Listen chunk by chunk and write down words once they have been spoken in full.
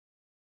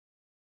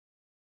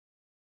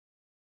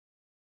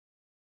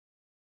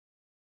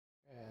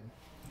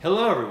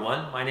Hello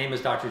everyone, my name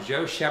is Dr.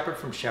 Joe Shepard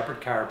from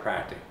Shepard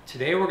Chiropractic.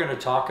 Today we're going to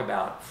talk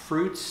about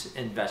fruits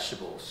and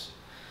vegetables.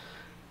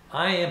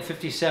 I am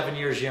 57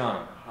 years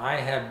young. I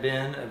have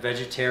been a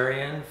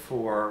vegetarian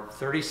for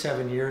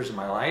 37 years of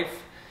my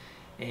life,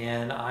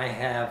 and I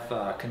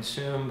have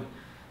consumed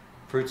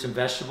fruits and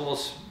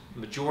vegetables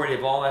majority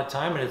of all that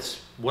time, and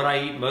it's what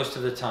I eat most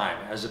of the time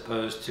as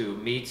opposed to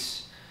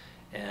meats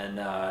and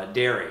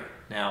dairy.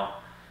 Now,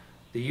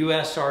 the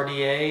US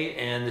RDA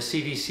and the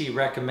CDC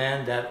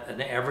recommend that an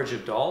average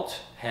adult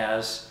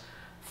has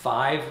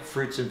 5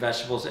 fruits and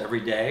vegetables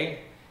every day,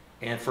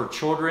 and for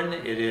children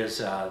it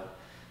is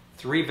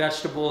 3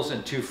 vegetables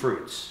and 2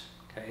 fruits.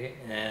 Okay,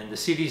 and the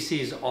CDC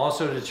has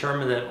also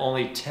determined that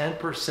only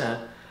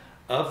 10%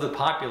 of the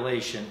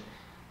population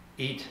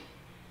eat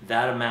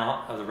that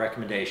amount of the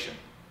recommendation.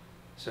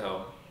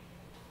 So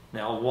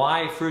now,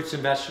 why fruits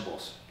and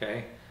vegetables?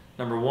 Okay,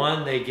 number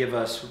one, they give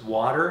us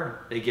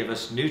water, they give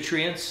us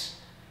nutrients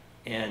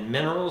and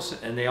minerals,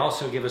 and they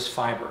also give us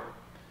fiber.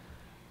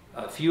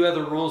 A few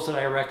other rules that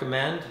I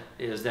recommend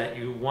is that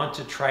you want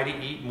to try to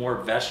eat more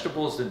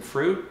vegetables than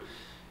fruit,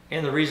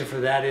 and the reason for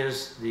that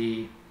is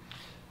the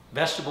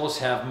vegetables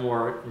have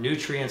more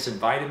nutrients and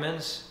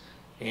vitamins,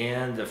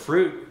 and the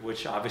fruit,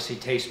 which obviously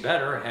tastes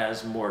better,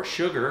 has more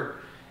sugar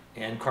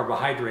and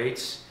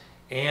carbohydrates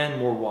and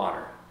more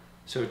water.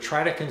 So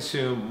try to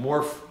consume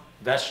more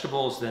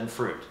vegetables than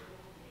fruit.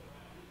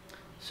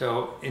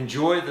 So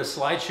enjoy the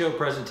slideshow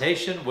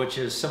presentation, which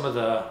is some of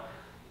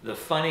the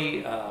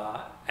funny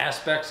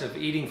aspects of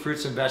eating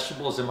fruits and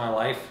vegetables in my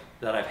life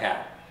that I've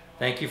had.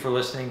 Thank you for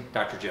listening,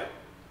 Dr. Joe.